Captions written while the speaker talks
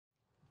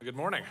Good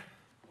morning.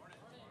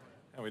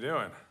 How we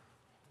doing?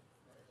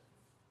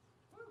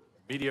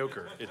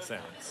 Mediocre, it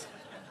sounds.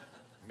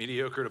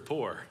 Mediocre to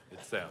poor,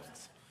 it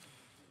sounds.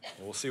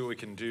 We'll see what we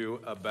can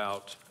do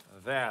about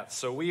that.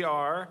 So we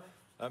are,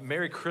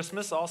 Merry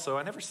Christmas also.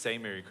 I never say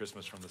Merry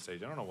Christmas from the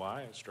stage. I don't know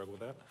why. I struggle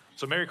with that.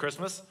 So Merry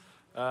Christmas.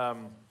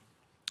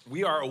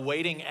 We are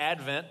awaiting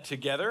Advent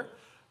together.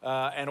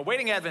 And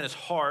awaiting Advent is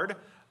hard.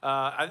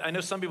 I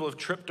know some people have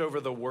tripped over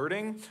the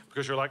wording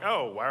because you're like,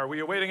 oh, why are we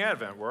awaiting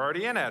Advent? We're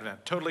already in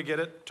Advent. Totally get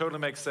it. Totally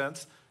makes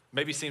sense.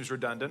 Maybe seems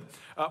redundant.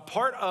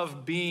 Part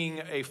of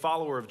being a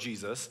follower of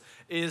Jesus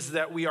is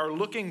that we are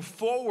looking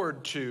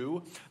forward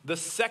to the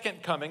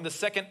second coming, the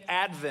second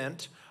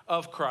Advent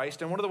of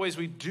Christ. And one of the ways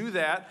we do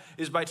that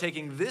is by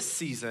taking this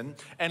season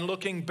and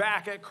looking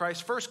back at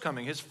Christ's first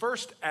coming, his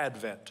first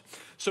Advent.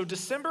 So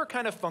December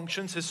kind of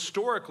functions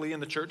historically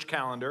in the church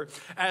calendar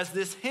as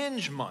this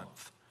hinge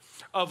month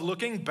of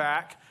looking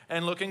back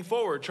and looking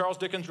forward. Charles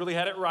Dickens really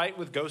had it right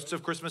with Ghosts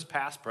of Christmas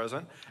Past,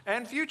 Present,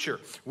 and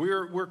Future.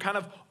 We're kind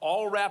of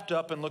all wrapped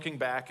up in looking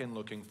back and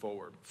looking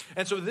forward.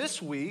 And so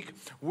this week,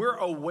 we're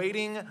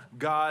awaiting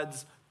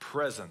God's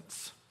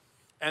presence.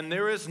 And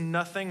there is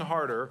nothing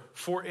harder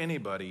for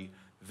anybody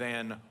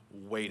than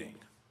waiting.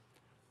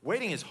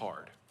 Waiting is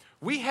hard.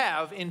 We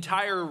have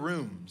entire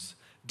rooms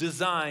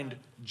designed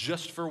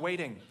just for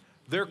waiting.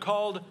 They're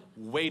called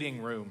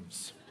waiting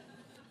rooms.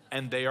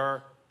 And they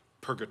are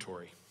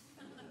purgatory.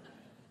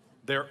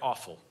 They're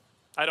awful.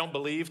 I don't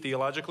believe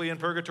theologically in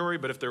purgatory,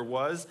 but if there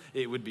was,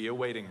 it would be a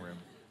waiting room.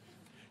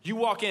 You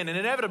walk in, and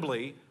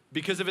inevitably,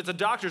 because if it's a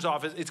doctor's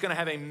office, it's going to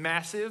have a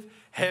massive,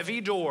 heavy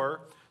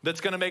door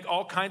that's going to make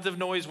all kinds of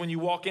noise when you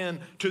walk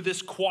in to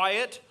this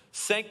quiet,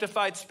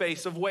 sanctified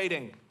space of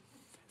waiting.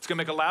 It's going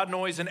to make a loud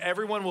noise, and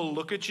everyone will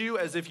look at you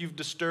as if you've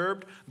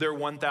disturbed their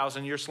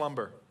 1,000-year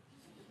slumber.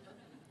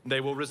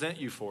 They will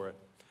resent you for it.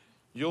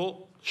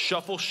 You'll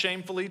shuffle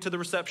shamefully to the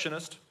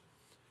receptionist.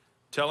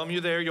 Tell them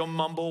you're there. You'll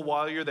mumble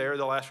while you're there.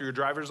 They'll ask for your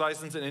driver's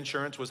license and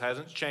insurance, which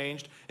hasn't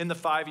changed in the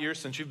 5 years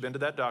since you've been to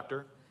that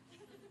doctor.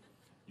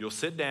 You'll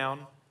sit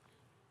down,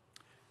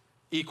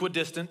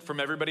 equidistant from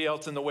everybody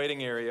else in the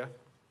waiting area,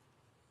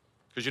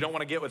 because you don't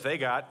want to get what they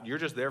got. You're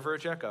just there for a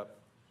checkup.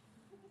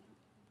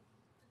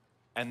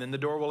 And then the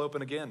door will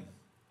open again.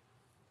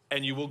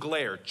 And you will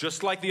glare,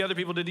 just like the other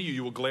people did to you.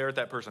 You will glare at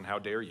that person. How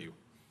dare you?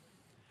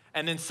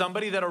 And then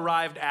somebody that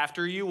arrived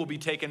after you will be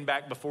taken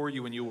back before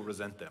you, and you will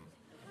resent them.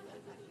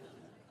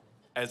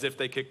 As if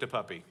they kicked a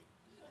puppy.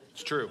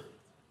 It's true.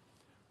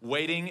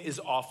 Waiting is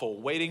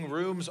awful. Waiting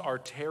rooms are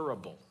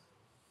terrible.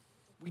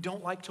 We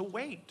don't like to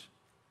wait.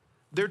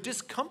 They're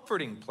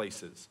discomforting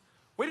places.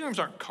 Waiting rooms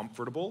aren't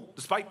comfortable,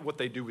 despite what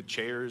they do with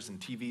chairs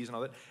and TVs and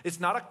all that. It's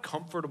not a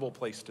comfortable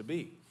place to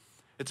be.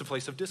 It's a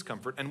place of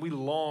discomfort, and we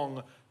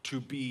long to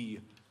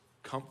be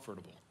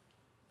comfortable.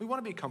 We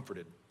want to be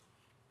comforted.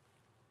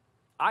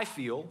 I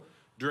feel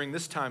during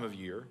this time of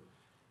year,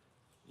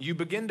 you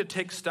begin to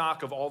take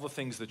stock of all the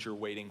things that you're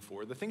waiting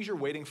for, the things you're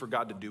waiting for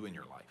God to do in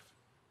your life.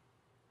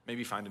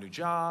 Maybe find a new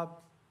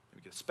job,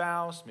 maybe get a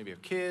spouse, maybe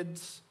have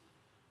kids.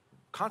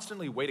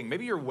 Constantly waiting.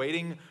 Maybe you're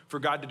waiting for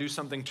God to do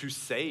something to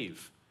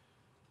save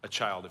a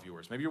child of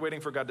yours. Maybe you're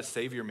waiting for God to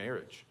save your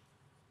marriage.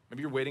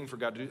 Maybe you're waiting for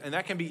God to do, and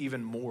that can be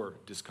even more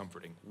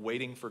discomforting,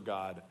 waiting for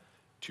God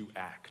to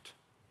act.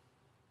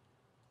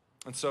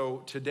 And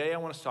so today I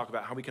want us to talk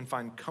about how we can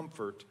find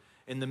comfort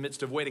in the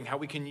midst of waiting, how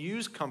we can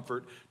use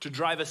comfort to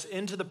drive us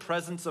into the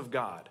presence of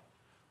God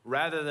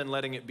rather than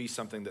letting it be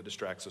something that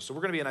distracts us. So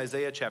we're going to be in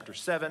Isaiah chapter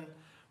 7,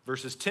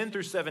 verses 10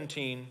 through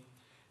 17, and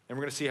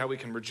we're going to see how we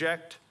can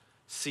reject,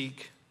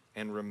 seek,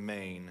 and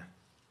remain.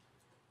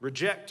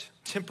 Reject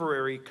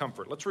temporary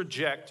comfort. Let's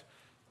reject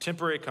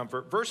temporary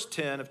comfort. Verse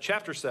 10 of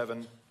chapter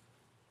 7,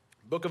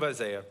 book of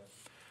Isaiah.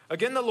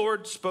 Again, the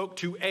Lord spoke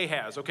to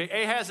Ahaz. Okay,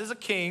 Ahaz is a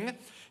king.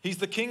 He's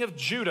the king of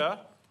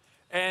Judah.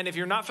 And if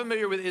you're not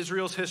familiar with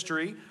Israel's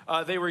history,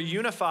 they were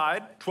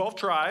unified, 12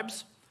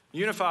 tribes,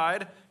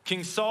 unified.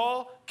 King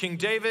Saul, King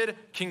David,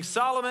 King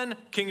Solomon,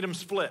 kingdom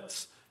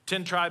splits.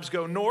 10 tribes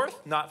go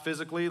north, not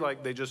physically,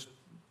 like they just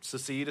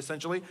secede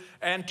essentially.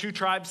 And 2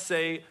 tribes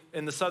stay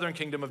in the southern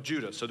kingdom of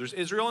Judah. So there's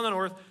Israel in the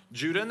north,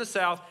 Judah in the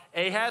south.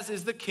 Ahaz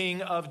is the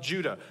king of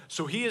Judah.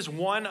 So he is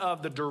one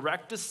of the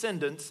direct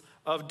descendants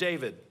of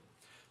David.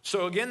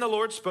 So again, the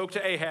Lord spoke to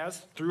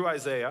Ahaz through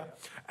Isaiah.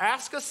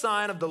 Ask a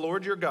sign of the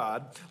Lord your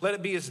God. Let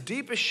it be as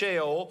deep as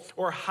Sheol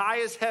or high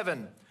as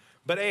heaven.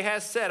 But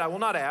Ahaz said, I will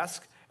not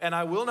ask, and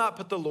I will not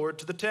put the Lord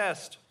to the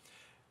test.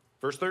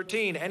 Verse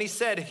 13, and he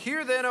said,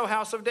 hear then, O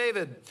house of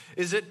David,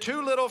 is it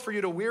too little for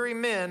you to weary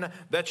men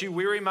that you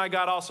weary my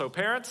God also?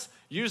 Parents,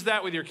 use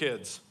that with your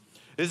kids.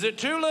 Is it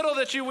too little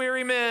that you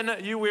weary men,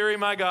 you weary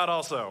my God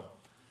also?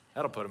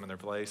 That'll put them in their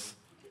place.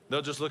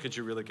 They'll just look at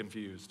you really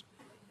confused.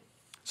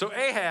 So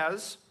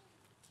Ahaz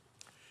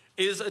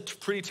is a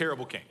pretty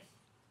terrible king.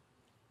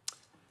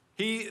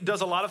 He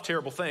does a lot of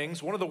terrible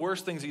things. One of the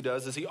worst things he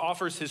does is he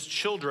offers his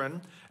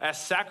children as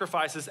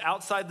sacrifices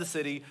outside the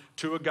city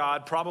to a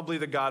god, probably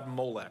the god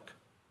Molech.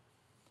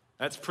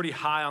 That's pretty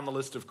high on the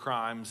list of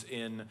crimes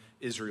in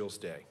Israel's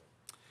day.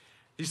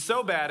 He's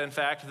so bad, in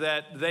fact,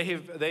 that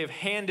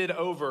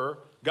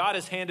God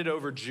has handed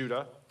over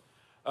Judah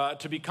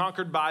to be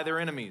conquered by their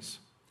enemies.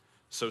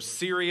 So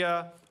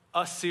Syria,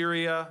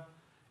 Assyria,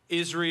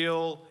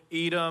 Israel,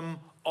 Edom,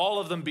 all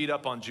of them beat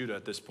up on Judah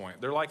at this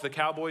point. They're like the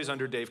Cowboys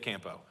under Dave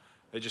Campo.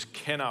 They just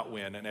cannot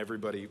win, and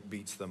everybody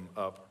beats them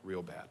up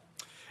real bad.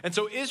 And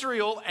so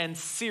Israel and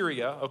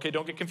Syria, okay,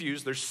 don't get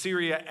confused, there's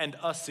Syria and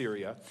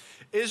Assyria.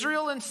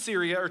 Israel and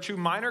Syria are two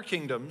minor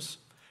kingdoms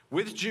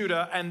with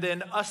Judah, and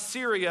then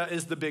Assyria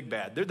is the big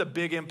bad. They're the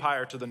big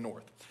empire to the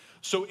north.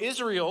 So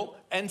Israel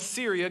and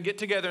Syria get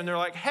together and they're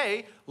like,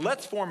 hey,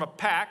 let's form a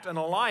pact, an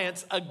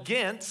alliance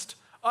against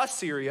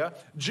Assyria.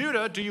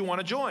 Judah, do you want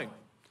to join?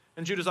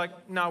 And Judah's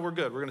like, no, we're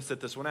good. We're going to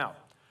sit this one out.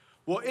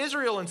 Well,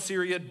 Israel and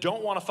Syria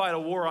don't want to fight a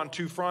war on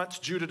two fronts,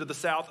 Judah to the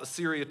south,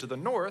 Assyria to the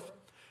north.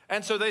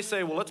 And so they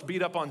say, well, let's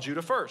beat up on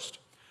Judah first.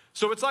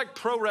 So it's like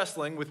pro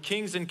wrestling with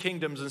kings and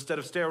kingdoms instead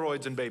of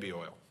steroids and baby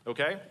oil,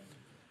 okay?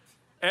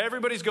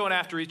 Everybody's going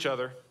after each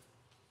other.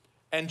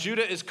 And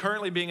Judah is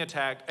currently being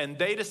attacked, and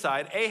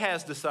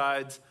Ahaz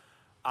decides,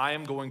 I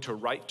am going to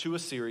write to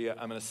Assyria.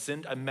 I'm going to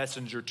send a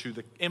messenger to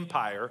the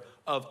empire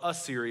of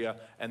Assyria,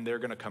 and they're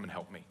going to come and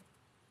help me.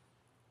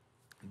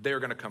 They're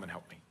going to come and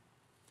help me.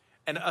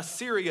 And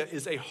Assyria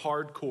is a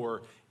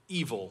hardcore,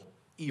 evil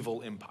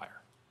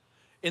empire.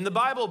 In the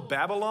Bible,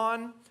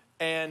 Babylon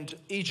and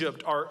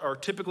Egypt are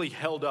typically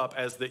held up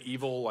as the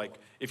evil, like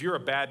if you're a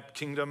bad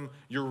kingdom,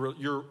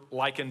 you're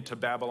likened to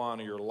Babylon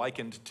or you're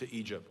likened to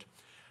Egypt.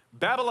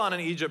 Babylon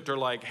and Egypt are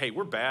like, hey,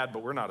 we're bad,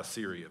 but we're not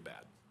Assyria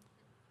bad.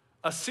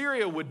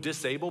 Assyria would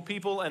disable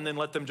people and then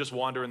let them just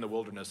wander in the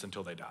wilderness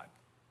until they died.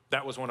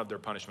 That was one of their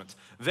punishments.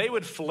 They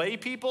would flay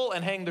people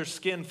and hang their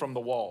skin from the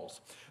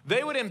walls.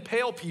 They would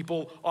impale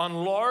people on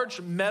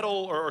large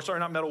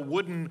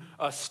wooden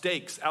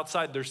stakes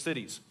outside their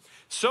cities.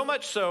 So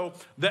much so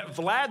that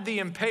Vlad the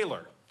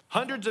Impaler,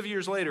 hundreds of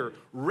years later,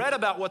 read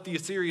about what the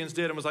Assyrians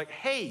did and was like,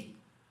 hey,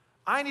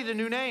 I need a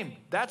new name.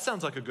 That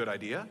sounds like a good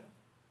idea.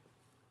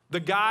 The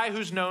guy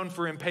who's known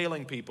for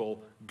impaling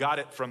people got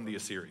it from the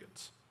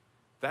Assyrians.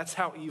 That's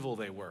how evil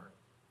they were.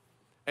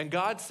 And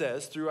God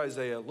says through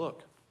Isaiah,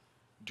 look,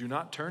 do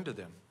not turn to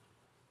them.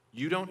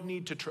 You don't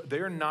need to,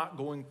 they're not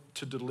going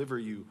to deliver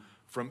you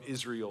from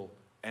Israel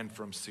and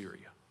from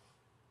Syria.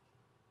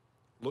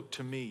 Look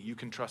to me, you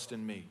can trust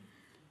in me.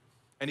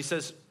 And he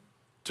says,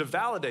 to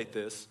validate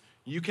this,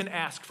 you can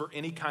ask for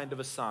any kind of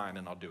a sign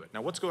and I'll do it.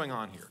 Now what's going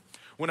on here?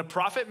 When a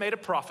prophet made a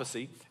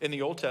prophecy in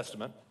the Old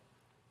Testament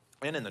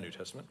and in the New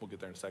Testament, we'll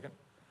get there in a second,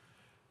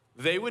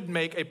 they would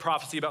make a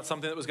prophecy about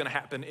something that was going to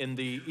happen in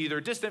the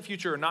either distant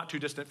future or not too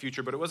distant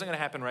future, but it wasn't going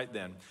to happen right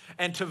then.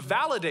 And to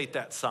validate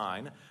that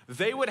sign,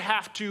 they would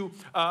have to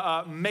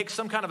make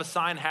some kind of a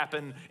sign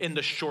happen in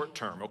the short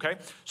term, okay?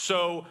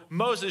 So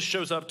Moses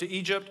shows up to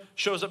Egypt,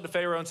 shows up to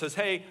Pharaoh and says,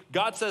 hey,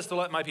 God says to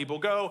let my people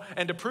go,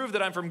 and to prove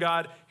that I'm from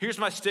God, here's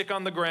my stick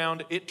on the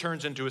ground, it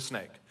turns into a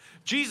snake.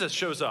 Jesus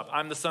shows up,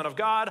 I'm the Son of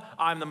God,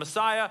 I'm the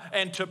Messiah,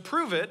 and to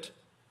prove it,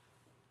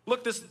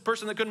 look, this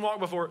person that couldn't walk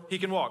before, he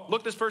can walk.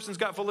 Look, this person's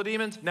got full of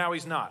demons, now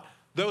he's not.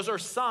 Those are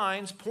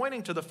signs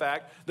pointing to the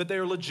fact that they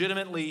are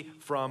legitimately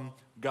from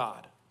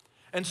God.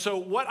 And so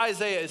what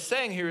Isaiah is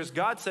saying here is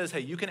God says, hey,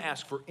 you can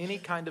ask for any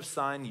kind of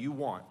sign you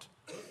want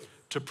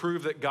to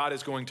prove that God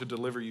is going to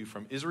deliver you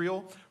from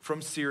Israel,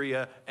 from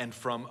Syria, and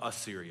from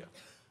Assyria.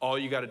 All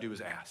you got to do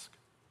is ask.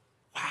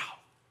 Wow.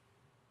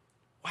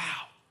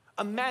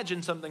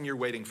 Imagine something you're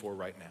waiting for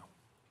right now.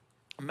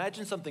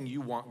 Imagine something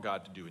you want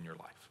God to do in your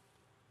life.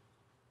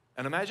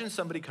 And imagine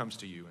somebody comes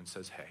to you and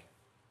says, hey,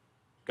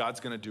 God's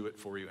going to do it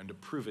for you. And to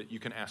prove it, you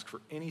can ask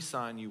for any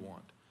sign you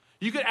want.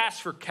 You could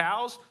ask for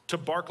cows to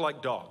bark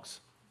like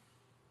dogs.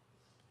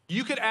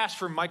 You could ask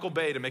for Michael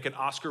Bay to make an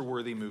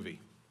Oscar-worthy movie.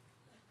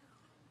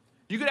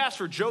 You could ask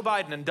for Joe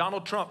Biden and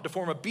Donald Trump to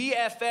form a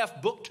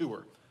BFF book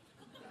tour.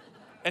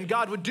 And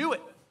God would do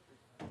it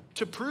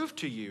to prove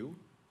to you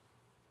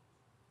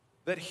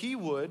that he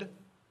would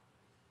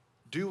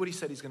do what he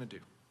said he's going to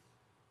do.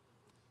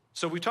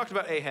 So we talked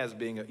about Ahaz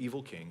being an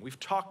evil king. We've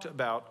talked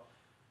about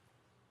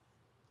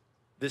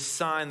this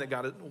sign that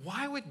God,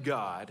 why would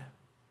God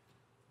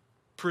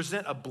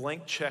present a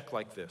blank check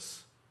like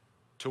this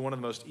to one of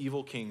the most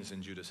evil kings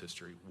in Judah's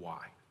history?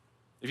 Why?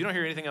 If you don't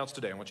hear anything else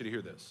today, I want you to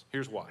hear this.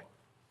 Here's why.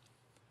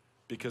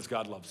 Because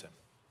God loves him.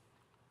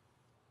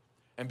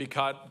 And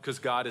because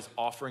God is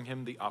offering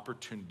him the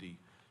opportunity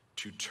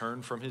to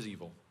turn from his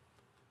evil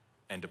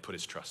and to put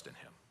his trust in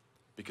him.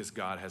 Because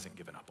God hasn't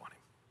given up on him.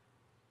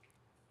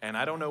 And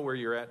I don't know where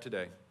you're at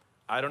today.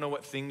 I don't know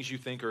what things you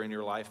think are in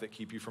your life that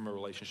keep you from a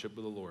relationship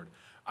with the Lord.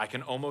 I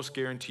can almost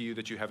guarantee you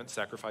that you haven't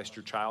sacrificed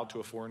your child to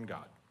a foreign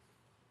god.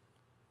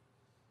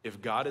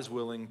 If God is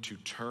willing to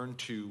turn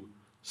to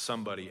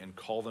somebody and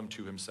call them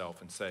to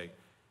himself and say,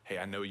 hey,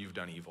 I know you've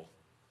done evil,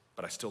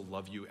 but I still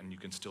love you and you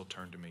can still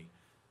turn to me,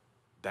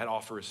 that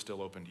offer is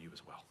still open to you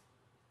as well.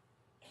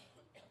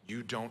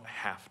 You don't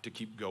have to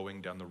keep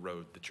going down the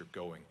road that you're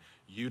going.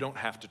 You don't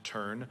have to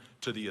turn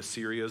to the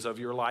Assyrias of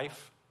your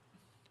life.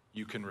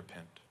 You can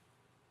repent.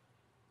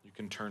 You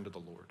can turn to the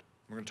Lord.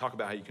 We're going to talk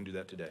about how you can do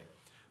that today.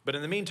 But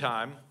in the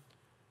meantime,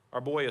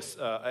 our boy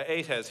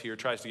Ahaz here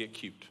tries to get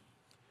cute.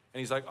 And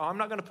he's like, I'm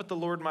not going to put the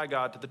Lord my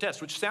God to the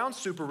test, which sounds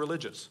super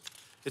religious.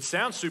 It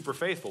sounds super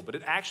faithful, but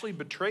it actually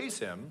betrays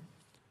him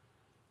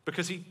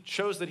because he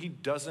shows that he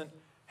doesn't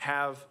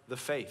have the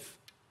faith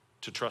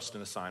to trust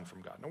in a sign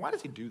from God. Now, why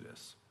does he do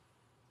this?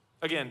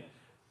 Again,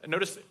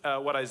 notice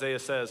what Isaiah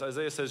says.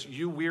 Isaiah says,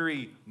 you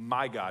weary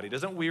my God. He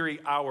doesn't weary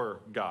our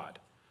God.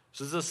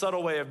 So this is a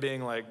subtle way of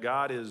being like,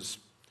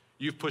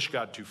 you've pushed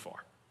God too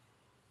far.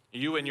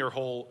 You and your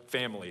whole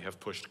family have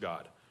pushed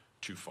God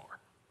too far.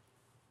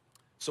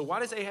 So why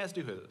does Ahaz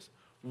do this?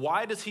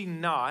 Why does he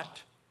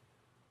not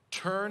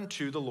turn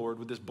to the Lord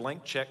with this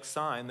blank check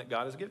sign that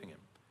God is giving him?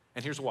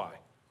 And here's why.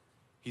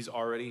 He's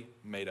already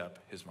made up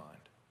his mind.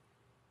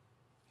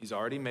 He's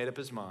already made up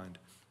his mind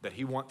that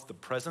he wants the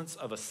presence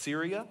of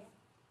Assyria,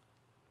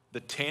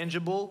 the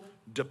tangible,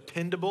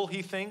 dependable,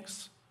 he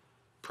thinks,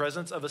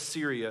 presence of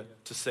Assyria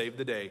to save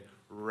the day,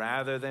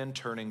 rather than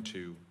turning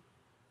to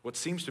what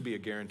seems to be a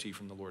guarantee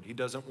from the Lord. He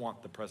doesn't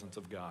want the presence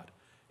of God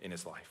in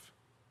his life.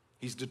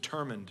 He's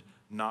determined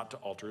not to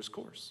alter his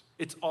course.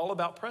 It's all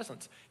about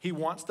presence. He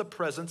wants the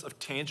presence of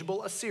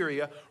tangible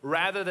Assyria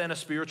rather than a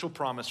spiritual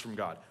promise from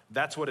God.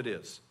 That's what it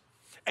is.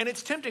 And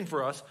it's tempting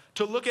for us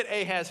to look at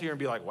Ahaz here and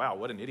be like, wow,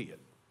 what an idiot.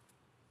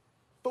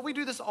 But we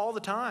do this all the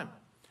time.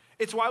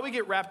 It's why we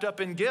get wrapped up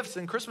in gifts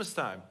in Christmas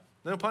time.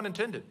 No pun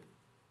intended.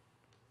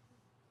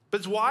 But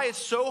it's why it's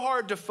so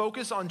hard to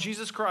focus on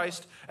Jesus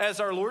Christ as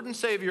our Lord and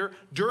Savior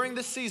during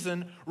this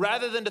season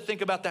rather than to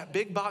think about that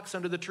big box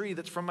under the tree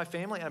that's from my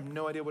family. I have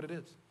no idea what it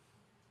is.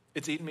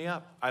 It's eating me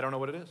up. I don't know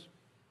what it is.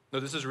 No,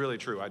 this is really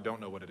true. I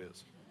don't know what it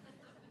is.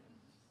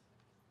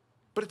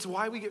 But it's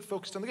why we get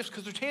focused on the gifts,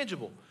 because they're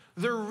tangible.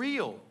 They're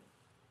real.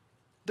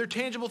 They're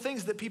tangible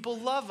things that people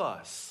love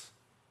us.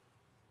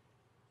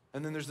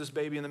 And then there's this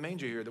baby in the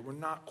manger here that we're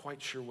not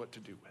quite sure what to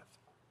do with.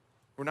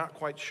 We're not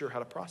quite sure how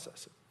to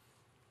process it.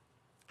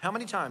 How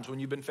many times when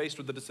you've been faced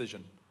with a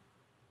decision,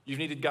 you've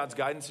needed God's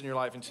guidance in your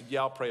life and said,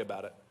 yeah, I'll pray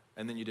about it,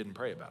 and then you didn't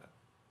pray about it?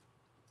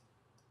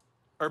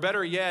 Or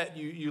better yet,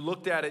 you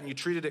looked at it and you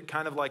treated it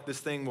kind of like this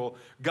thing, well,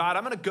 God,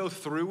 I'm going to go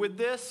through with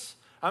this.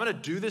 I'm going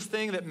to do this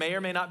thing that may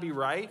or may not be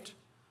right.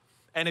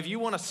 And if you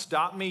want to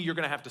stop me, you're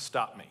going to have to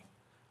stop me.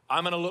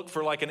 I'm going to look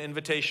for like an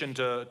invitation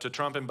to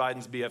Trump and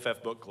Biden's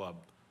BFF book club.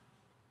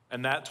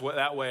 And that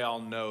way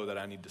I'll know that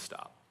I need to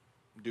stop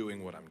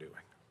doing what I'm doing.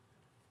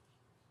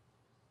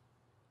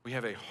 We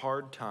have a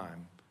hard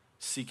time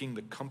seeking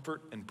the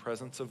comfort and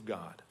presence of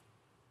God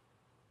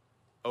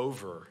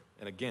over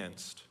and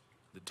against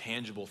the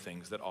tangible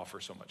things that offer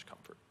so much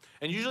comfort.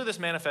 And usually this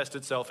manifests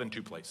itself in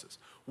two places.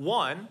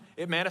 One,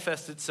 it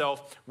manifests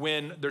itself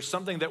when there's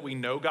something that we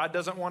know God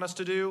doesn't want us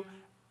to do,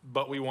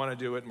 but we want to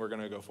do it and we're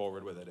going to go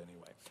forward with it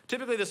anyway.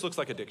 Typically this looks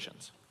like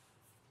addictions.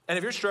 And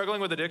if you're struggling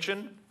with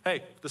addiction,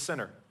 hey, the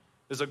Center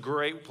is a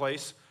great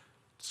place.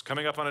 It's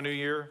coming up on a new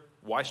year.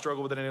 Why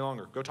struggle with it any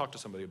longer? Go talk to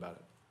somebody about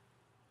it.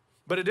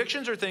 But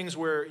addictions are things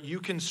where you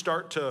can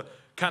start to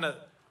kind of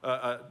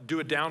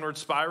do a downward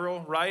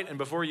spiral, right? And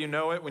before you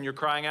know it, when you're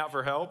crying out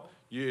for help,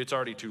 it's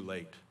already too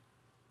late.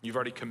 You've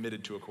already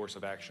committed to a course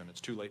of action. It's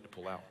too late to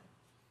pull out.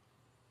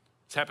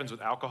 This happens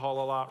with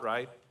alcohol a lot,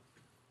 right?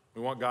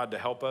 We want God to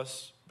help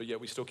us, but yet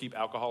we still keep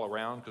alcohol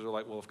around because we're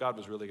like, well, if God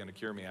was really going to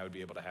cure me, I would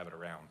be able to have it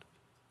around.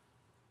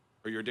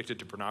 Or you're addicted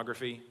to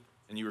pornography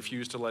and you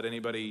refuse to let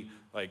anybody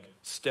like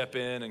step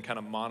in and kind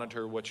of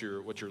monitor what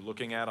you're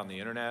looking at on the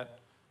internet.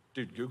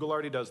 Dude, Google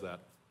already does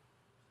that.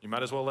 You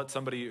might as well let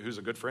somebody who's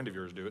a good friend of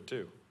yours do it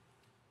too.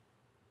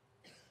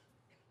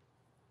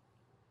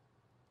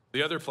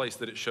 The other place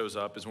that it shows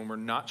up is when we're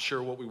not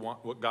sure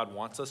what God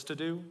wants us to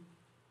do,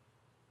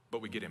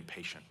 but we get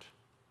impatient.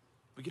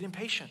 We get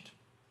impatient.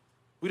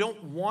 We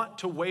don't want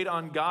to wait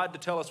on God to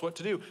tell us what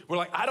to do. We're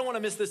like, I don't want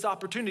to miss this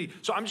opportunity,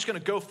 so I'm just going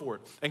to go for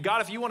it. And God,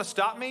 if you want to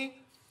stop me,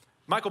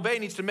 Michael Bay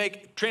needs to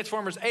make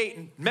Transformers 8,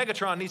 and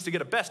Megatron needs to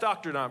get a Best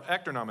Actor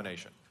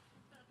nomination.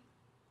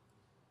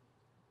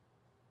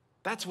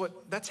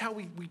 That's how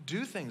we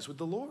do things with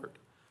the Lord.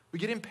 We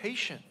get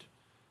impatient.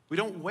 We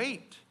don't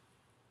wait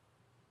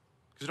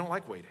because we don't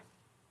like waiting.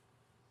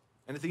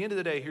 And at the end of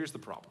the day, here's the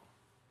problem.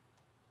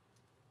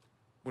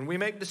 When we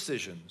make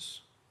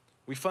decisions,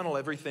 we funnel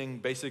everything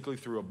basically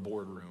through a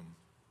boardroom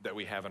that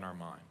we have in our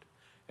mind.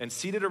 And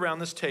seated around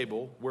this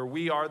table, where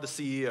we are the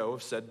CEO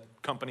of said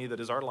company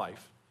that is our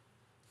life,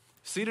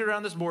 seated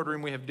around this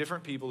boardroom, we have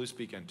different people who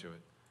speak into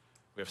it.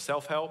 We have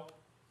self-help.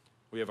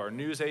 We have our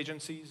news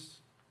agencies.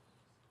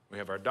 We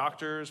have our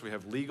doctors, we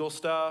have legal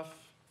stuff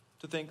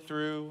to think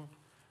through.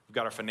 We've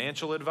got our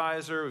financial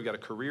advisor, we've got a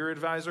career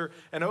advisor,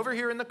 and over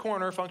here in the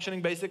corner,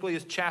 functioning basically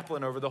as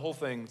chaplain over the whole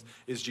thing,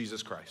 is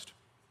Jesus Christ.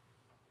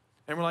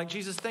 And we're like,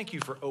 Jesus, thank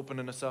you for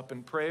opening us up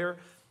in prayer.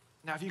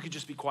 Now, if you could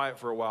just be quiet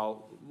for a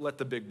while, let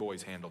the big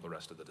boys handle the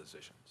rest of the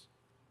decisions.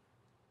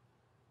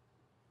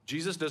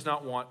 Jesus does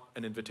not want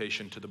an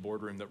invitation to the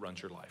boardroom that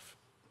runs your life.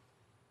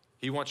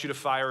 He wants you to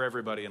fire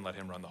everybody and let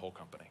him run the whole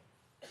company.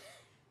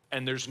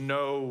 And there's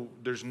no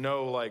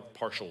like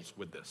partials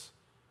with this.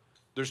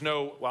 There's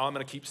no, well, I'm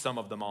going to keep some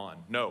of them on.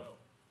 No.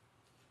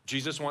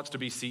 Jesus wants to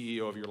be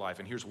CEO of your life,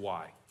 and here's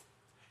why.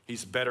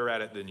 He's better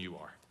at it than you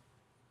are,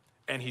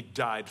 and he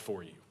died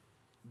for you.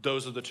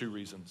 Those are the two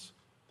reasons.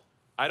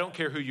 I don't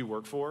care who you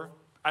work for.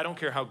 I don't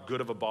care how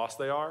good of a boss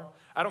they are.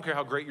 I don't care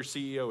how great your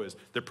CEO is.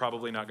 They're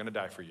probably not going to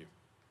die for you.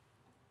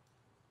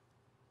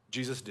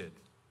 Jesus did,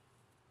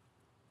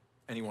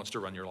 and he wants to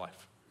run your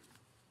life.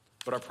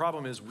 But our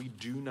problem is we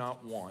do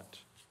not want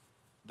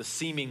the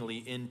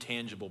seemingly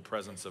intangible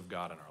presence of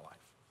God in our life.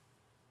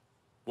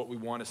 What we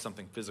want is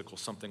something physical,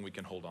 something we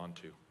can hold on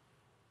to.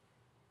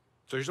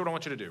 So here's what I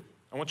want you to do.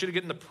 I want you to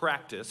get in the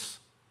practice.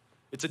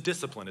 It's a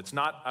discipline. It's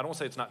not, I don't want to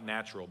say it's not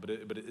natural, but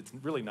it's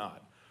really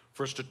not.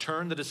 For us to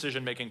turn the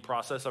decision-making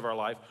process of our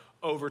life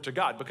over to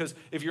God. Because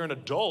if you're an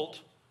adult,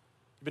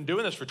 you've been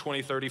doing this for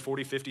 20, 30,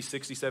 40, 50,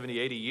 60, 70,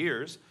 80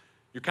 years,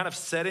 you're kind of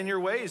set in your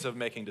ways of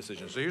making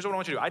decisions. So here's what I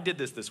want you to do. I did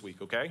this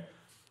week, okay?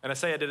 And I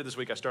say I did it this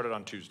week. I started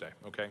on Tuesday,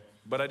 okay?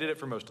 But I did it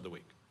for most of the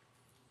week.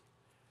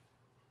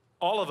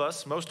 All of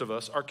us, most of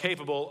us, are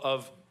capable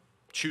of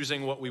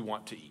choosing what we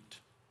want to eat,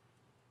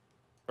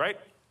 right?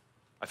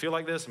 I feel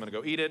like this, I'm going to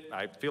go eat it.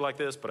 I feel like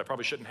this, but I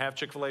probably shouldn't have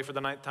Chick-fil-A for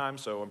the ninth time,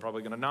 so I'm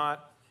probably going to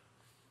not.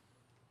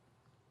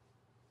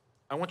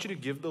 I want you to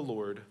give the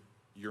Lord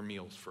your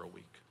meals for a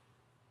week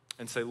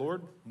and say,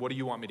 Lord, what do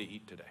you want me to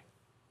eat today?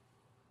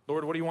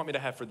 Lord, what do you want me to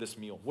have for this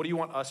meal? What do you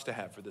want us to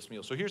have for this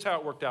meal? So here's how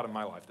it worked out in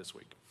my life this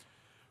week.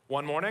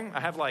 One morning,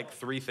 I have like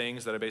 3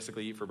 things that I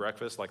basically eat for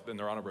breakfast, like then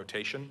they're on a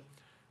rotation.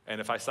 And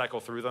if I cycle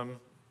through them,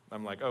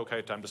 I'm like,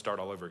 okay, time to start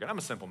all over again. I'm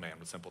a simple man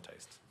with simple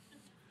tastes.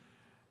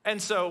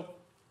 And so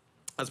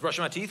I was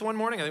brushing my teeth one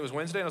morning, I think it was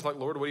Wednesday, and I was like,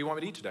 Lord, what do you want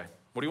me to eat today?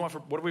 What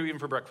are we eating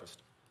for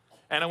breakfast?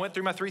 And I went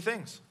through my 3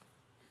 things.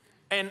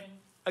 And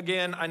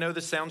again, I know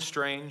this sounds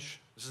strange.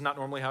 This is not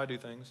normally how I do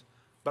things.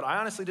 But I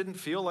honestly didn't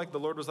feel like the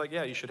Lord was like,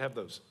 yeah, you should have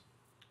those.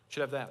 You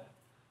should have that.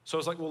 So I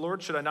was like, well,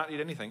 Lord, should I not eat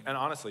anything? And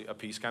honestly, a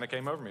peace kind of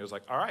came over me. I was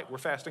like, all right, we're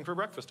fasting for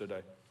breakfast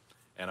today.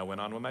 And I went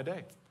on with my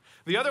day.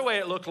 The other way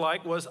it looked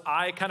like was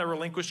I kind of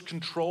relinquished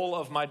control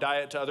of my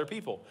diet to other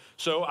people.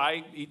 So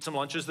I eat some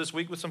lunches this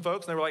week with some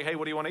folks, and they were like, hey,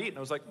 what do you want to eat? And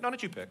I was like, why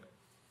don't you pick?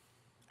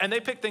 And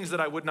they picked things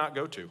that I would not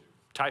go to.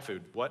 Thai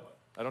food. What?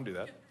 I don't do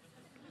that.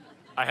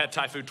 I had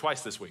Thai food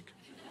twice this week.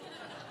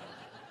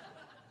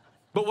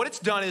 But what it's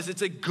done is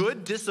it's a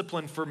good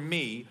discipline for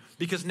me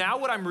because now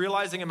what I'm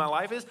realizing in my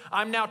life is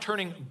I'm now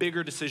turning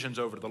bigger decisions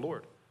over to the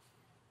Lord.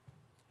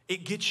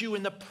 It gets you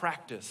in the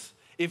practice.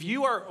 If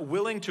you are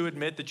willing to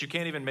admit that you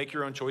can't even make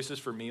your own choices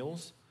for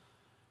meals,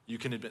 you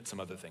can admit some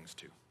other things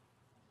too.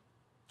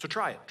 So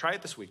try it. Try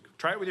it this week.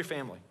 Try it with your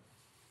family.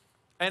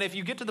 And if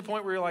you get to the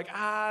point where you're like,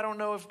 I don't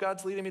know if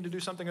God's leading me to do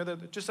something other,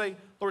 just say,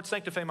 Lord,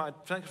 sanctify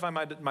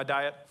my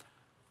diet.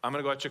 I'm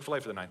going to go at Chick-fil-A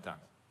for the 9th time.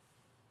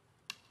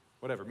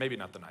 Whatever, maybe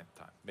not the 9th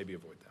time. Maybe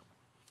avoid that one.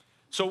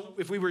 So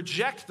if we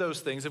reject those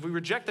things, if we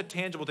reject the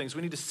tangible things,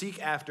 we need to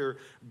seek after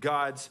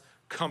God's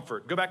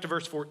comfort. Go back to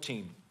verse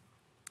 14.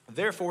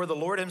 Therefore, the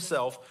Lord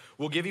himself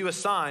will give you a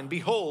sign.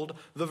 Behold,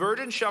 the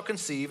virgin shall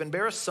conceive and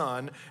bear a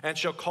son and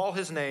shall call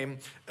his name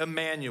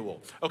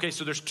Immanuel. Okay,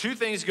 so there's 2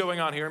 things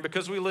going on here. And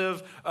because we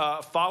live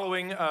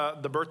following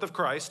the birth of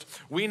Christ,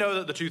 we know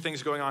that the 2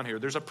 things going on here.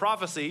 There's a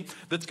prophecy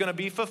that's going to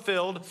be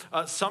fulfilled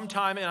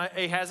sometime in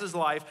Ahaz's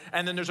life.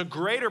 And then there's a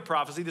greater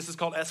prophecy. This is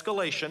called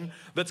escalation.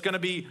 That's going to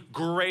be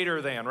greater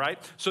than, right?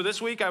 So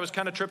this week I was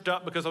kind of tripped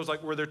up because I was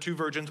like, were there 2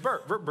 virgin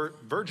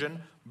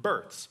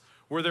births?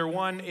 Were there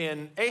one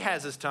in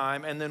Ahaz's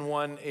time and then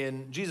one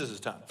in Jesus'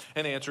 time?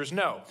 And the answer is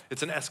no.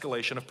 It's an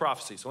escalation of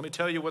prophecy. So let me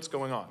tell you what's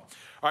going on.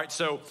 All right,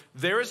 so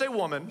there is a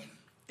woman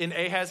in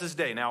Ahaz's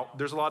day. Now,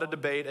 there's a lot of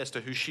debate as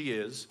to who she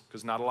is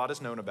because not a lot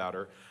is known about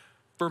her.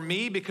 For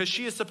me, because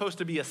she is supposed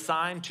to be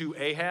assigned to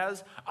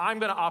Ahaz, I'm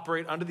going to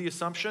operate under the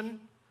assumption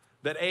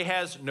that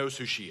Ahaz knows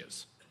who she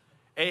is.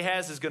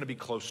 Ahaz is going to be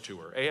close to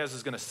her. Ahaz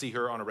is going to see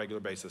her on a regular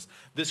basis.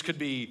 This could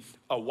be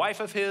a wife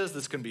of his.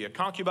 This could be a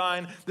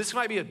concubine. This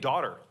might be a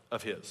daughter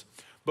of his.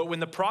 But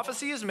when the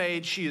prophecy is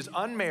made, she is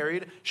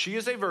unmarried, she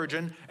is a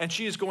virgin, and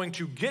she is going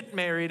to get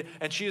married,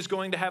 and she is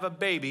going to have a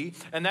baby,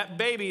 and that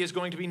baby is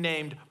going to be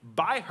named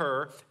by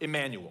her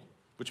Immanuel,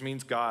 which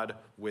means God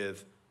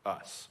with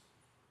us.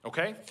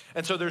 Okay?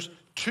 And so there's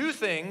 2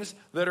 things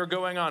that are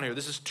going on here.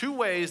 This is 2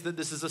 ways that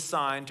this is a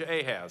sign to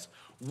Ahaz.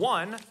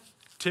 One,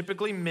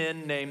 typically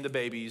men name the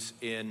babies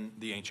in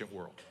the ancient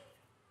world.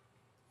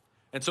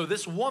 And so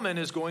this woman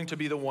is going to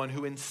be the one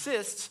who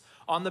insists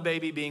on the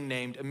baby being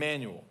named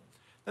Immanuel.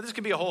 Now this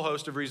could be a whole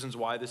host of reasons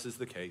why this is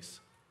the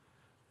case.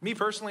 Me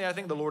personally, I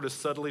think the Lord is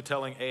subtly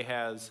telling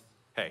Ahaz,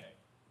 hey,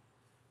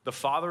 the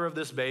father of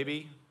this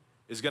baby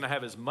is going to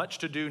have as much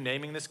to do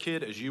naming this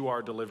kid as you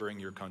are delivering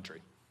your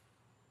country.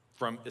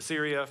 From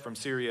Assyria, from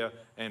Syria,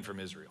 and from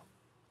Israel.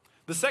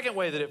 The second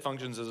way that it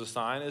functions as a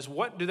sign is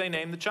what do they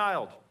name the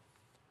child?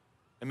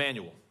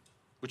 Immanuel,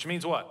 which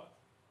means what?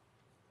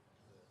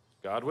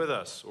 God with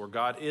us, or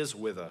God is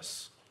with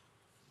us.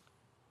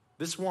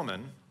 This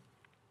woman,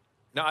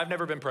 now I've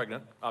never been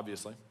pregnant,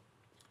 obviously,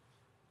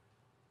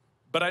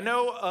 but I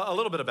know a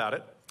little bit about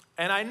it,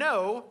 And I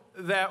know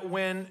that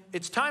when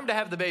it's time to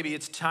have the baby,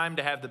 it's time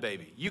to have the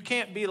baby. You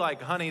can't be like,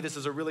 honey, this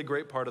is a really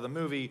great part of the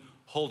movie.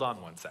 Hold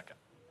on one second.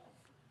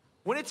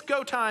 When it's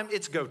go time,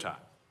 it's go time.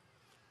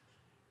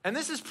 And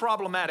this is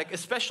problematic,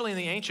 especially in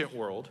the ancient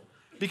world,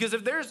 because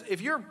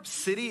if your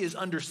city is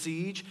under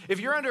siege,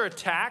 if you're under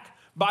attack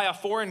by a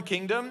foreign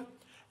kingdom,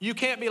 you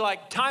can't be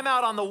like, time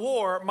out on the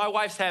war, my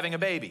wife's having a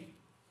baby.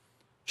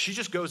 She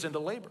just goes into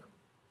labor.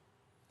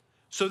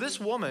 So this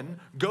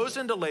woman goes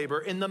into labor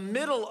in the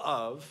middle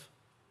of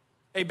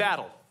a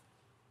battle,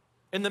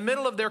 in the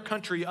middle of their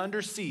country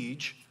under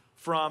siege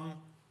from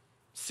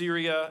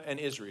Syria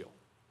and Israel.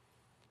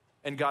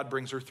 And God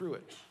brings her through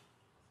it.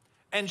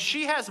 And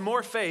she has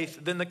more faith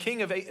than the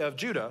king of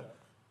Judah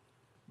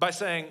by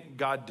saying,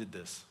 God did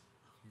this.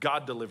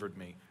 God delivered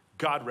me.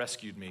 God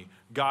rescued me.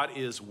 God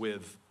is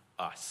with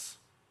us.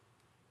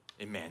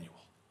 Immanuel.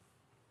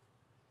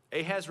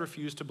 Ahaz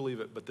refused to believe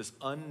it, but this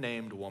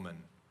unnamed woman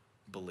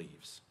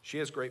believes. She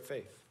has great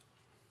faith.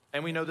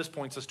 And we know this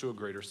points us to a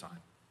greater sign.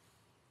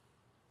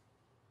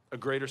 A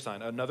greater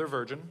sign. Another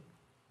virgin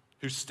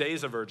who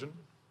stays a virgin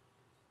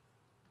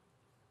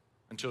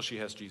until she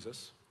has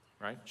Jesus,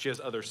 right? She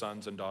has other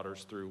sons and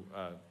daughters through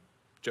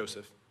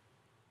Joseph.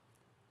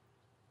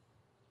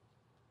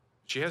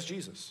 She has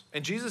Jesus.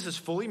 And Jesus is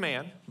fully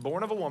man,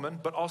 born of a woman,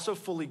 but also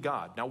fully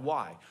God. Now,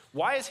 why?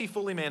 Why is he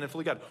fully man and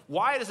fully God?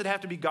 Why does it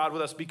have to be God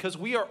with us? Because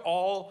we are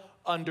all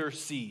under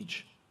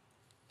siege.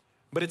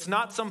 But it's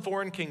not some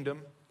foreign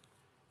kingdom.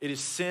 It is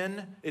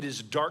sin. It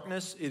is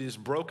darkness. It is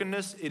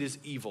brokenness. It is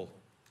evil.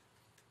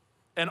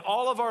 And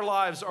all of our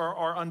lives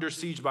are under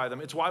siege by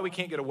them. It's why we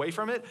can't get away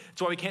from it.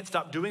 It's why we can't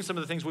stop doing some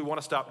of the things we want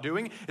to stop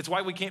doing. It's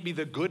why we can't be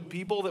the good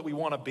people that we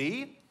want to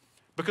be,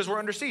 because we're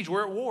under siege.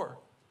 We're at war.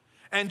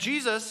 And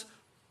Jesus,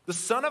 the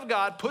Son of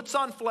God, puts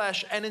on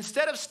flesh, and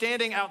instead of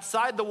standing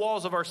outside the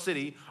walls of our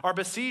city, our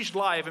besieged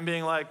life, and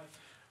being like,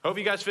 hope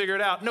you guys figure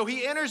it out. No,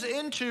 he enters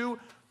into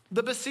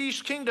the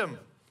besieged kingdom.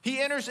 He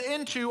enters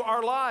into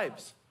our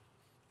lives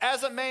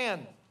as a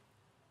man.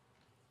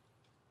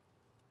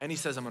 And he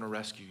says, I'm going to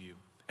rescue you.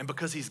 And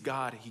because he's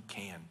God, he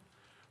can.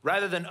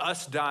 Rather than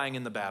us dying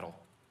in the battle,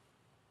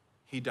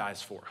 he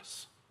dies for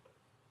us.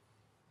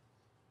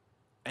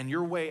 And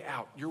your way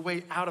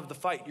out of the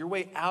fight, your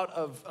way out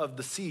of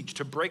the siege,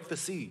 to break the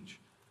siege,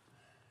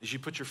 is you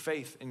put your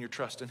faith and your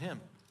trust in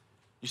him.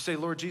 You say,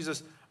 Lord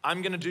Jesus,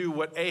 I'm going to do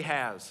what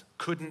Ahaz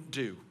couldn't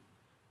do.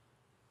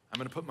 I'm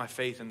going to put my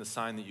faith in the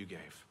sign that you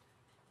gave.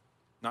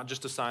 Not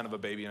just a sign of a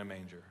baby in a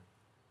manger,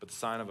 but the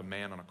sign of a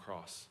man on a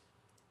cross,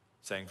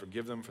 saying,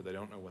 forgive them for they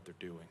don't know what they're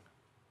doing.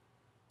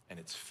 And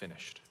it's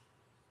finished.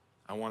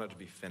 I want it to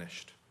be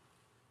finished.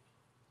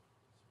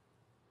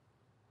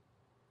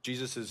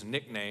 Jesus is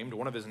nicknamed,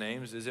 one of his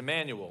names is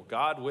Immanuel,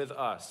 God with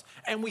us.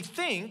 And we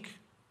think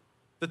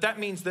that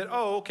means that,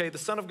 the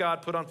Son of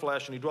God put on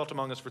flesh and he dwelt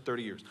among us for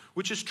 30 years,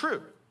 which is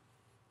true,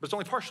 but it's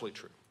only partially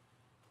true.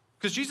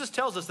 Because Jesus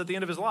tells us at the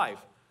end of his life,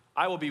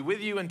 I will be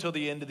with you until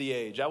the end of the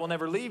age. I will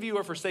never leave you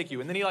or forsake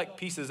you. And then he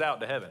pieces out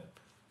to heaven.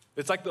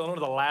 It's like one of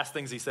the last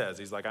things he says.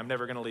 He's like, I'm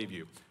never going to leave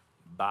you.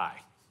 Bye.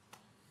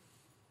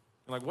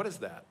 I'm like, what is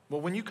that?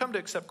 Well, when you come to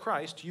accept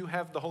Christ, you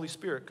have the Holy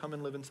Spirit come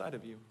and live inside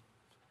of you.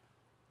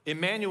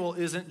 Immanuel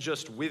isn't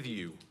just with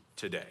you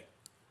today.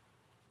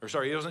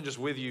 He wasn't just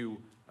with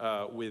you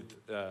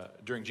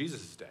during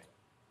Jesus' day.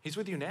 He's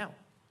with you now.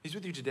 He's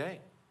with you today.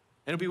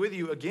 And he'll be with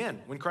you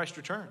again when Christ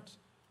returns.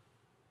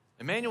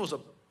 Immanuel's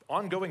an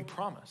ongoing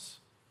promise.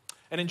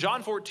 And in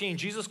John 14,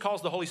 Jesus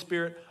calls the Holy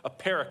Spirit a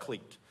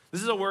paraclete.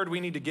 This is a word we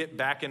need to get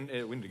back in.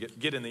 We need to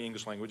get in the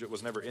English language. It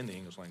was never in the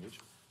English language.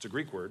 It's a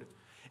Greek word.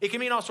 It can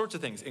mean all sorts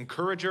of things.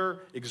 Encourager,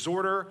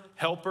 exhorter,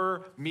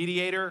 helper,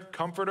 mediator,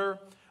 comforter.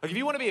 If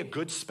you want to be a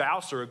good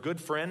spouse or a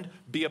good friend,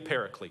 be a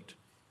paraclete.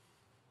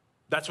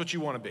 That's what you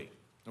want to be,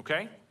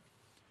 okay?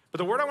 But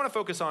the word I want to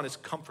focus on is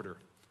comforter,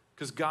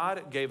 because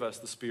God gave us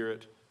the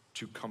Spirit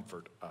to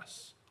comfort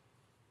us.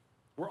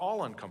 We're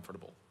all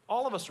uncomfortable.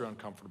 All of us are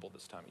uncomfortable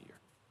this time of year.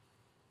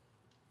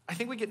 I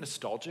think we get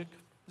nostalgic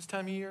this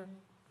time of year.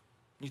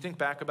 You think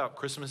back about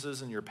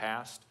Christmases in your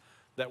past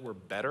that were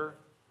better,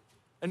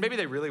 and maybe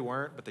they really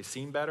weren't, but they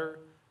seemed better,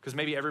 because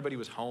maybe everybody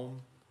was home,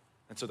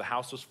 and so the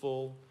house was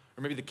full.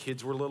 Or maybe the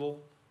kids were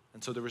little,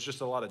 and so there was just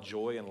a lot of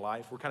joy in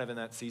life. We're kind of in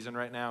that season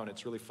right now, and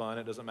it's really fun.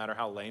 It doesn't matter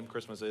how lame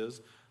Christmas is.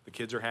 The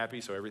kids are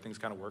happy, so everything's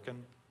kind of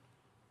working.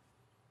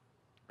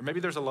 Or maybe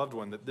there's a loved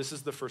one that this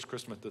is the first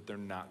Christmas that they're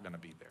not going to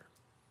be there.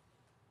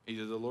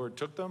 Either the Lord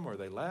took them or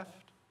they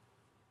left.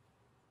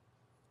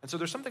 And so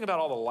there's something about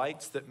all the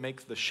lights that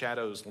make the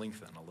shadows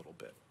lengthen a little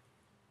bit.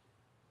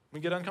 We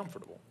get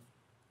uncomfortable.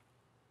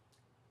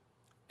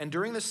 And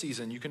during this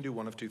season, you can do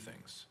one of two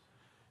things.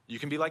 You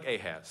can be like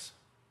Ahaz,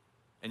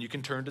 and you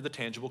can turn to the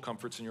tangible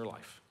comforts in your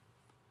life.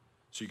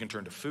 So you can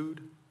turn to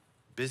food,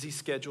 busy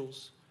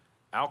schedules,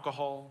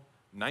 alcohol,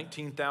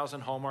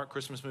 19,000 Hallmark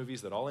Christmas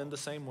movies that all end the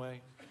same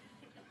way,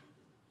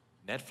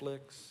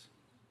 Netflix,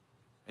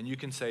 and you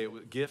can say it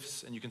was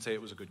gifts, and you can say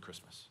it was a good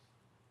Christmas.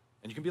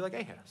 And you can be like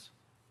Ahaz,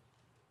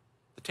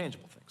 the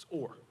tangible things.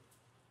 Or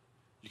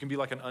you can be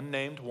like an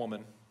unnamed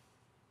woman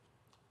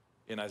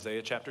in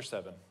Isaiah chapter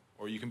 7,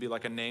 or you can be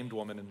like a named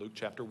woman in Luke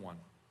chapter 1,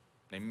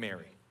 named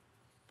Mary,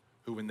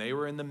 who when they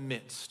were in the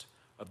midst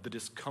of the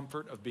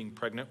discomfort of being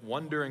pregnant,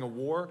 one during a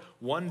war,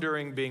 one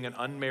during being an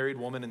unmarried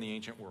woman in the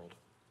ancient world,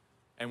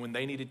 and when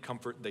they needed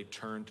comfort, they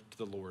turned to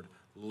the Lord.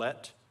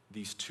 Let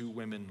these two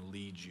women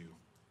lead you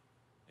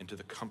into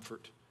the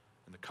comfort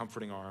and the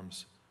comforting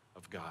arms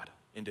of God,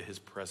 into his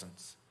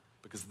presence,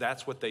 because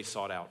that's what they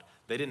sought out.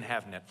 They didn't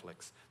have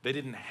Netflix. They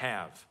didn't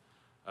have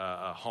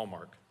a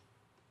Hallmark.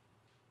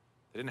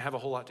 They didn't have a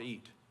whole lot to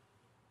eat.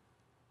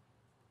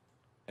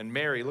 And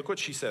Mary, look what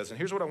she says, and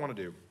here's what I want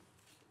to do.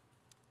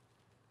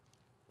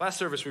 Last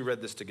service we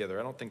read this together.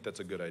 I don't think that's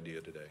a good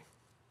idea today.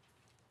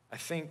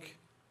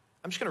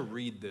 I'm just going to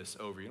read this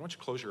over you. I want you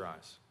to close your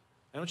eyes.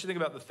 I want you to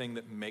think about the thing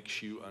that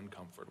makes you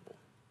uncomfortable.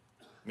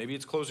 Maybe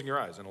it's closing your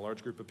eyes in a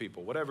large group of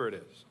people, whatever it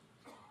is.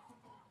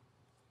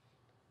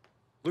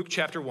 Luke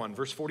chapter 1,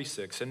 verse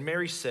 46, and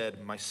Mary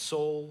said, my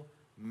soul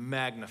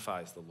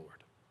magnifies the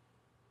Lord,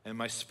 and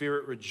my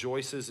spirit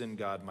rejoices in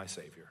God my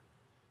Savior,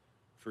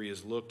 for he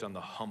has looked on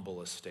the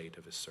humble estate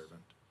of his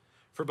servant.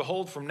 For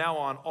behold, from now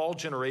on, all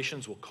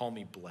generations will call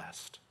me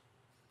blessed,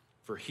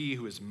 for he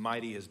who is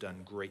mighty has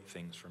done great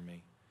things for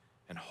me,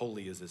 and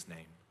holy is his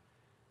name.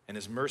 And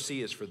his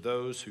mercy is for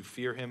those who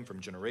fear him from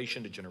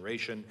generation to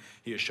generation.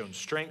 He has shown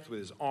strength with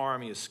his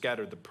arm. He has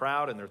scattered the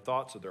proud in their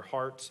thoughts of their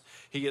hearts.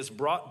 He has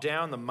brought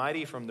down the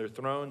mighty from their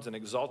thrones and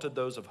exalted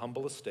those of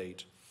humble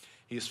estate.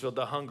 He has filled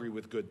the hungry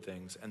with good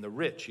things, and the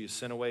rich he has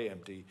sent away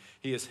empty.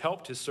 He has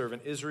helped his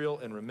servant Israel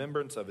in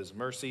remembrance of his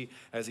mercy,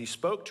 as he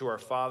spoke to our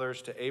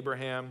fathers, to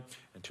Abraham,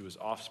 and to his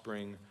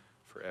offspring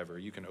forever.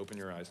 You can open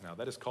your eyes now.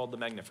 That is called the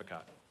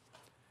Magnificat.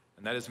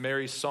 And that is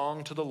Mary's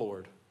song to the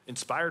Lord,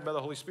 inspired by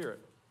the Holy Spirit,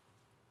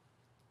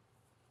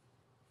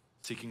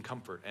 seeking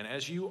comfort. And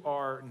as you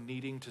are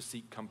needing to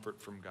seek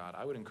comfort from God,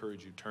 I would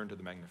encourage you, turn to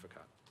the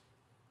Magnificat.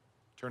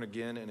 Turn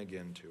again and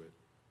again to it.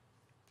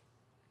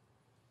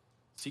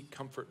 Seek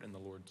comfort in the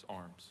Lord's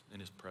arms, in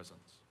his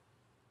presence.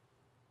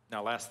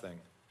 Now, last thing.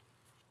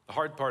 The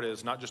hard part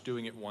is not just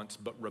doing it once,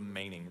 but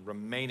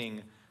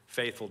remaining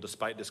faithful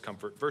despite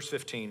discomfort. Verse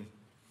 15.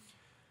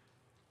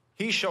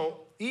 He shall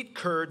eat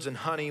curds and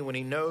honey when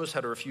he knows how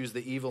to refuse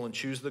the evil and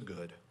choose the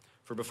good.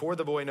 For before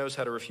the boy knows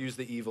how to refuse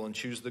the evil and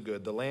choose the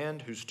good, the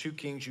land whose two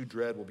kings you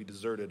dread will be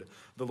deserted.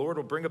 The Lord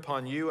will bring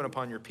upon you and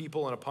upon your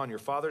people and upon your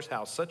father's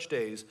house such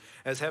days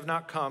as have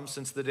not come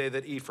since the day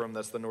that Ephraim,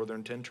 that's the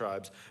northern 10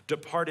 tribes,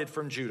 departed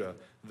from Judah,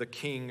 the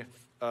king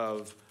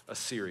of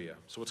Assyria.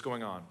 So what's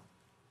going on?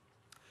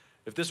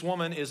 If this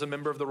woman is a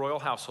member of the royal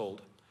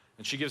household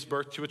and she gives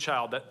birth to a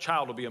child, that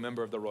child will be a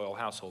member of the royal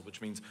household, which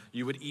means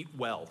you would eat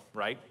well,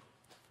 right?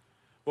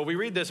 Well, we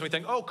read this and we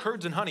think, oh,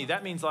 curds and honey,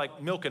 that means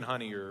like milk and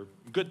honey, or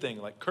good thing,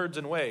 like curds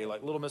and whey,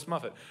 like Little Miss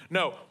Muffet.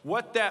 No,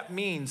 what that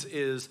means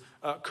is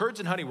curds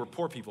and honey were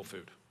poor people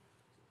food.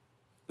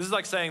 This is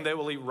like saying they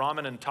will eat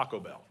ramen and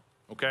Taco Bell,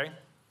 okay?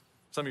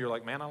 Some of you are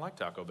like, man, I like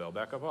Taco Bell,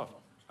 back up off.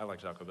 I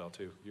like Taco Bell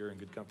too, you're in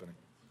good company.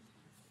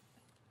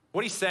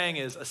 What he's saying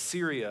is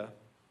Assyria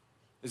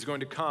is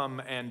going to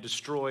come and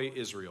destroy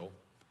Israel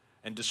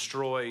and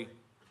destroy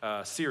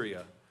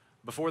Syria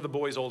before the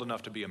boy's old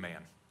enough to be a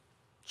man.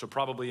 So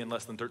probably in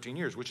less than 13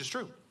 years, which is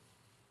true.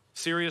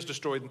 Syria is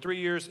destroyed in 3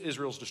 years.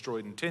 Israel's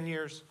destroyed in 10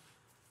 years.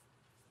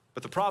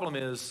 But the problem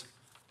is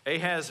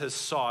Ahaz has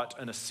sought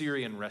an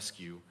Assyrian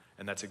rescue,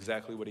 and that's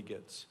exactly what he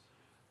gets.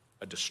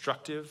 A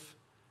destructive,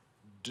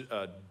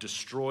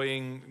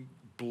 destroying,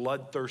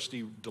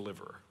 bloodthirsty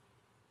deliverer.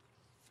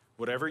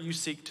 Whatever you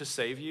seek to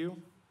save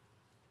you,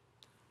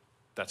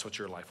 that's what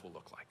your life will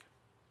look like.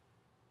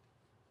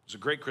 There's a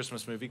great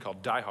Christmas movie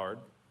called Die Hard.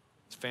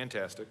 It's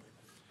fantastic.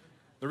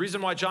 The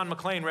reason why John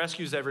McClane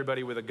rescues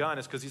everybody with a gun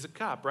is because he's a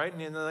cop, right?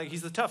 And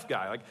he's the tough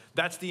guy. Like,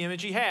 that's the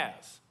image he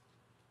has.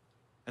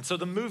 And so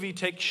the movie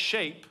takes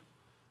shape.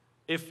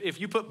 If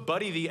you put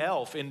Buddy the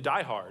Elf in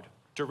Die Hard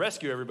to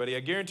rescue everybody, I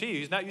guarantee you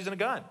he's not using a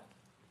gun.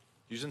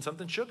 He's using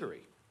something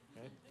sugary.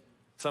 Right?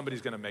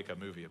 Somebody's going to make a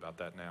movie about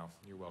that now.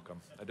 You're welcome.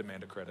 I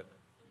demand a credit.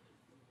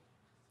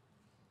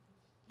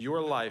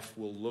 Your life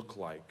will look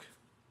like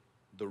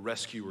the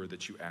rescuer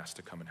that you asked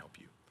to come and help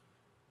you.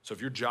 So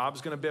if your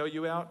job's going to bail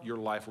you out, your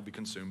life will be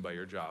consumed by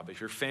your job. If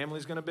your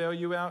family's going to bail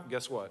you out,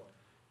 guess what?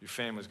 Your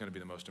family's going to be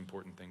the most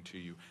important thing to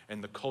you.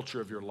 And the culture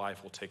of your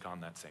life will take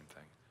on that same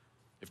thing.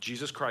 If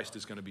Jesus Christ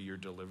is going to be your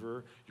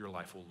deliverer, your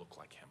life will look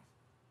like him.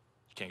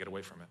 You can't get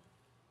away from it.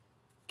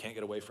 Can't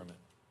get away from it.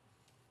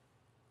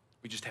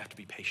 We just have to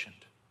be patient.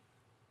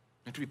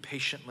 We have to be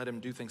patient and let him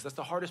do things. That's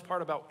the hardest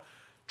part about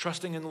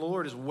trusting in the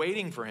Lord, is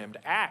waiting for him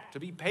to act, to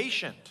be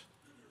patient.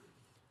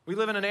 We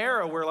live in an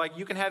era where, like,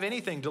 you can have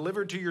anything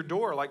delivered to your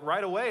door, like,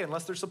 right away,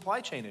 unless there's supply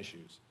chain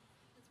issues.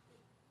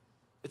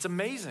 It's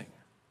amazing,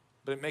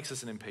 but it makes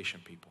us an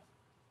impatient people.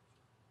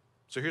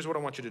 So here's what I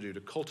want you to do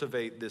to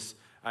cultivate this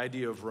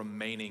idea of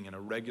remaining in a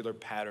regular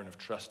pattern of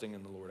trusting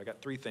in the Lord. I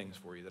got 3 things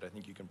for you that I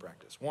think you can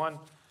practice. 1,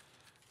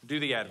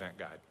 do the Advent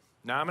guide.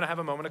 Now I'm going to have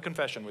a moment of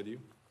confession with you.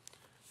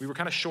 We were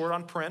kind of short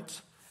on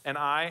print, and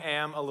I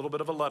am a little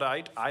bit of a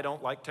Luddite. I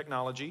don't like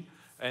technology.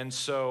 And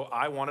so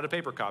I wanted a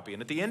paper copy.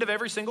 And at the end of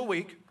every single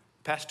week,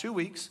 past 2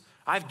 weeks,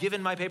 I've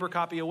given my paper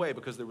copy away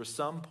because there was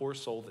some poor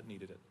soul that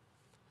needed it.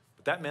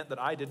 But that meant that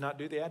I did not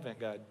do the Advent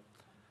guide.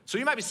 So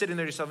you might be sitting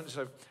there yourself and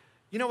say,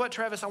 you know what,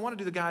 Travis, I want to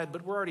do the guide,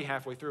 but we're already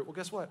halfway through it. Well,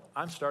 guess what?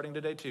 I'm starting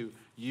today too.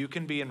 You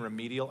can be in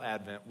remedial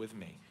Advent with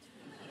me,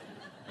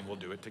 and we'll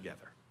do it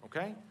together,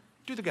 okay?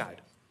 Do the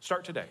guide.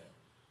 Start today.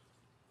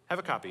 Have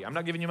a copy. I'm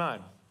not giving you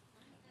mine.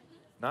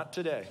 Not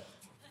today.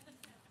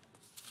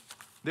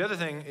 The other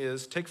thing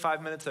is take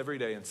 5 minutes every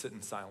day and sit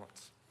in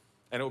silence,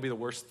 and it will be the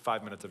worst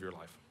 5 minutes of your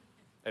life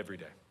every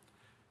day.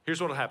 Here's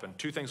what will happen.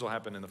 2 things will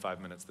happen in the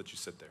 5 minutes that you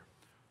sit there.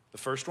 The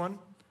first one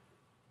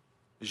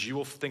is you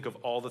will think of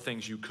all the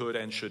things you could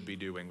and should be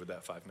doing with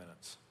that 5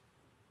 minutes.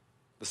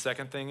 The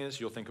second thing is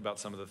you'll think about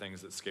some of the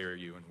things that scare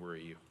you and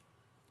worry you.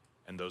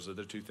 And those are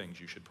the 2 things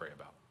you should pray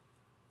about.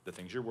 The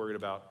things you're worried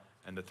about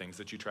and the things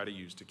that you try to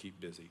use to keep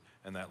busy.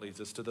 And that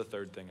leads us to the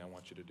third thing I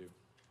want you to do.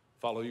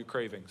 Follow your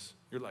cravings.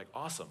 You're like,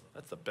 awesome,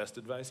 that's the best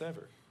advice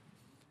ever.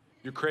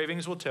 Your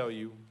cravings will tell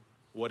you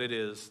what it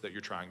is that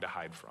you're trying to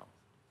hide from.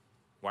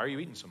 Why are you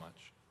eating so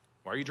much?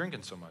 Why are you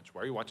drinking so much?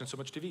 Why are you watching so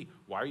much TV?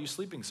 Why are you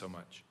sleeping so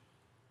much?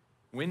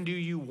 When do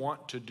you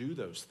want to do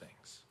those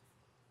things?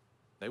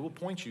 They will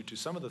point you to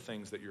some of the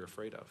things that you're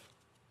afraid of,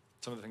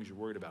 some of the things you're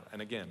worried about.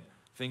 And again,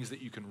 things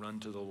that you can run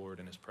to the Lord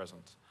in his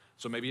presence.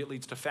 So maybe it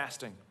leads to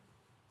fasting.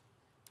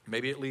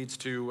 Maybe it leads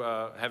to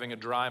having a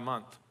dry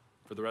month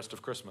for the rest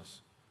of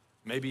Christmas.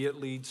 Maybe it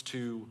leads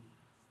to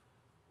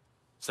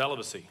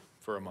celibacy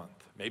for a month.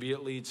 Maybe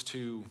it leads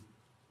to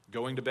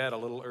going to bed a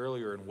little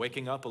earlier and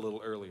waking up a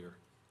little earlier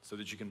so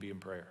that you can be in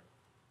prayer.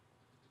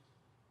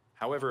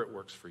 However it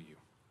works for you.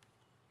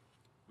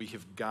 We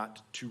have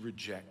got to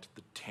reject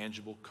the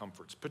tangible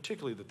comforts,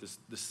 particularly that this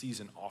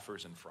season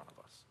offers in front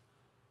of us.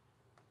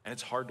 And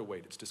it's hard to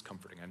wait. It's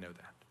discomforting. I know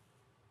that.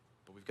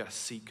 But we've got to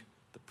seek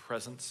the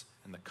presence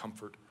and the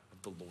comfort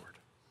of the Lord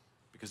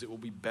because it will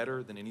be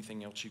better than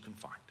anything else you can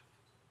find.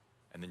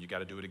 And then you got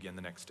to do it again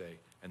the next day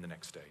and the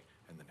next day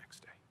and the next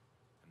day.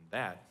 And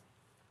that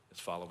is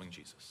following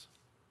Jesus.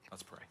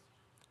 Let's pray.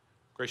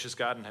 Gracious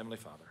God and Heavenly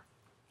Father,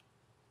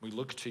 we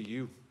look to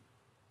you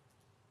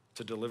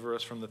to deliver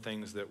us from the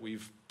things that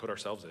we've put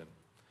ourselves in.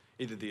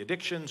 Either the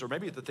addictions or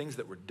maybe the things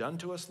that were done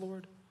to us,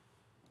 Lord.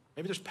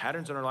 Maybe there's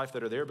patterns in our life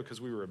that are there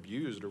because we were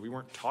abused or we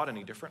weren't taught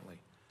any differently.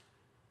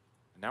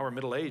 And now we're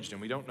middle-aged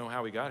and we don't know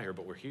how we got here,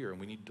 but we're here and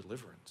we need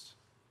deliverance.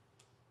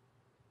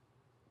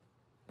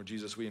 Lord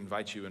Jesus, we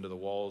invite you into the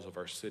walls of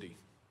our city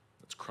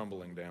that's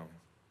crumbling down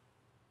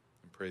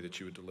and pray that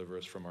you would deliver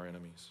us from our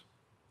enemies.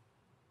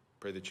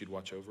 Pray that you'd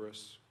watch over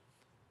us.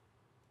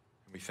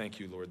 And we thank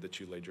you, Lord, that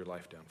you laid your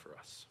life down for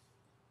us.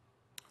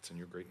 It's in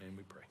your great name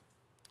we pray.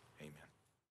 Amen.